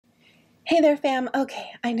Hey there fam.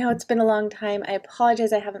 Okay, I know it's been a long time. I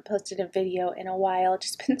apologize I haven't posted a video in a while.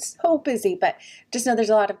 Just been so busy, but just know there's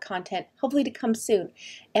a lot of content, hopefully to come soon.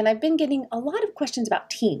 And I've been getting a lot of questions about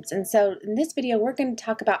Teams. And so in this video, we're going to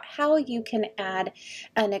talk about how you can add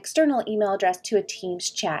an external email address to a Teams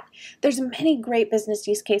chat. There's many great business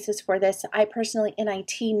use cases for this. I personally, in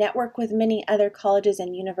IT, network with many other colleges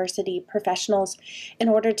and university professionals in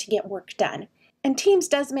order to get work done. And Teams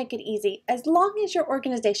does make it easy as long as your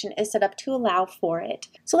organization is set up to allow for it.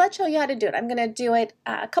 So let's show you how to do it. I'm going to do it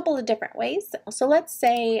a couple of different ways. So let's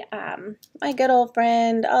say my good old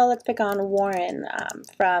friend, let's pick on Warren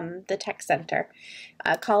from the Tech Center.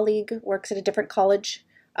 A colleague works at a different college,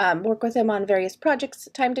 work with him on various projects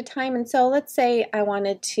time to time. And so let's say I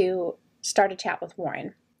wanted to start a chat with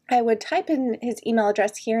Warren. I would type in his email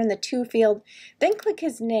address here in the to field, then click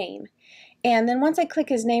his name. And then once I click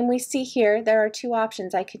his name, we see here there are two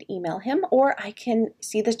options. I could email him or I can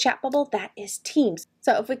see the chat bubble. That is Teams.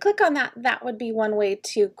 So if we click on that, that would be one way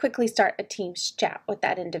to quickly start a Teams chat with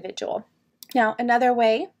that individual. Now another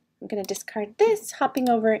way, I'm going to discard this, hopping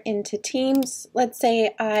over into Teams. Let's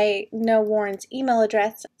say I know Warren's email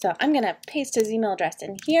address. So I'm going to paste his email address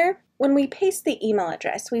in here. When we paste the email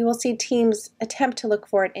address, we will see Teams attempt to look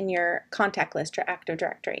for it in your contact list or Active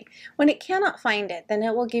Directory. When it cannot find it, then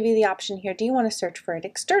it will give you the option here, do you want to search for it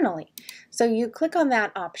externally? So you click on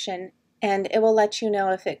that option and it will let you know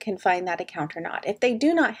if it can find that account or not. If they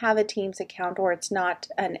do not have a Teams account or it's not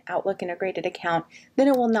an Outlook integrated account, then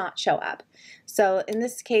it will not show up. So in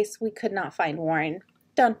this case, we could not find Warren.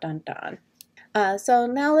 Dun, dun, dun. So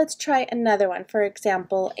now let's try another one. For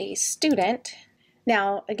example, a student.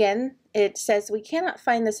 Now, again, it says we cannot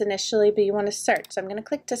find this initially, but you want to search. So I'm going to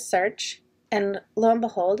click to search, and lo and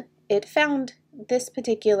behold, it found this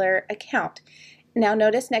particular account. Now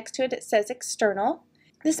notice next to it, it says external.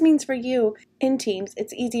 This means for you in Teams,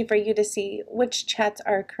 it's easy for you to see which chats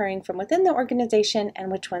are occurring from within the organization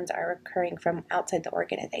and which ones are occurring from outside the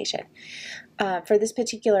organization. For this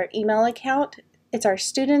particular email account, it's our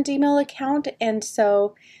student email account, and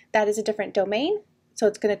so that is a different domain, so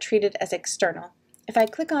it's going to treat it as external. If I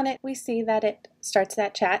click on it, we see that it starts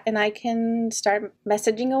that chat and I can start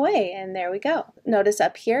messaging away, and there we go. Notice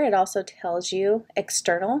up here it also tells you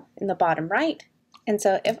external in the bottom right. And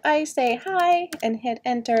so if I say hi and hit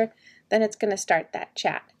enter, then it's going to start that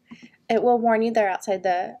chat. It will warn you they're outside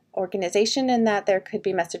the organization and that there could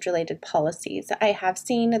be message-related policies. I have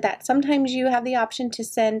seen that sometimes you have the option to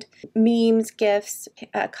send memes, GIFs,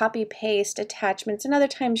 copy-paste, attachments, and other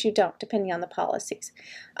times you don't, depending on the policies.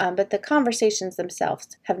 But the conversations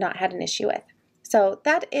themselves have not had an issue with. So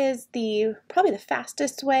that is probably the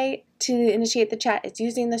fastest way to initiate the chat is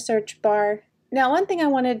using the search bar. Now, one thing I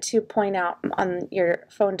wanted to point out on your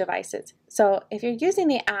phone devices. So if you're using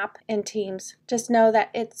the app in Teams, just know that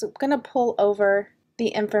it's going to pull over the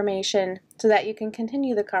information so that you can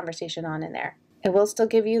continue the conversation on in there. It will still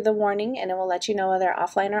give you the warning and it will let you know whether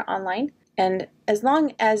offline or online. And as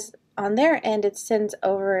long as on their end it sends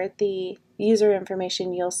over the user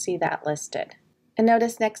information, you'll see that listed. And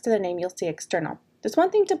notice next to the name, you'll see external. Just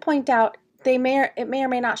one thing to point out, it may or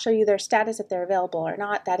may not show you their status if they're available or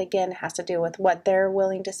not. That again has to do with what they're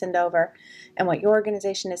willing to send over and what your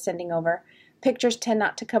organization is sending over. Pictures tend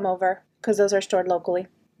not to come over because those are stored locally.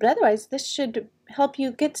 But otherwise, this should help you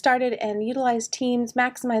get started and utilize Teams,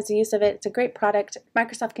 maximize the use of it. It's a great product.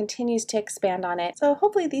 Microsoft continues to expand on it. So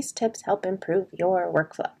hopefully these tips help improve your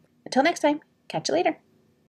workflow. Until next time, catch you later.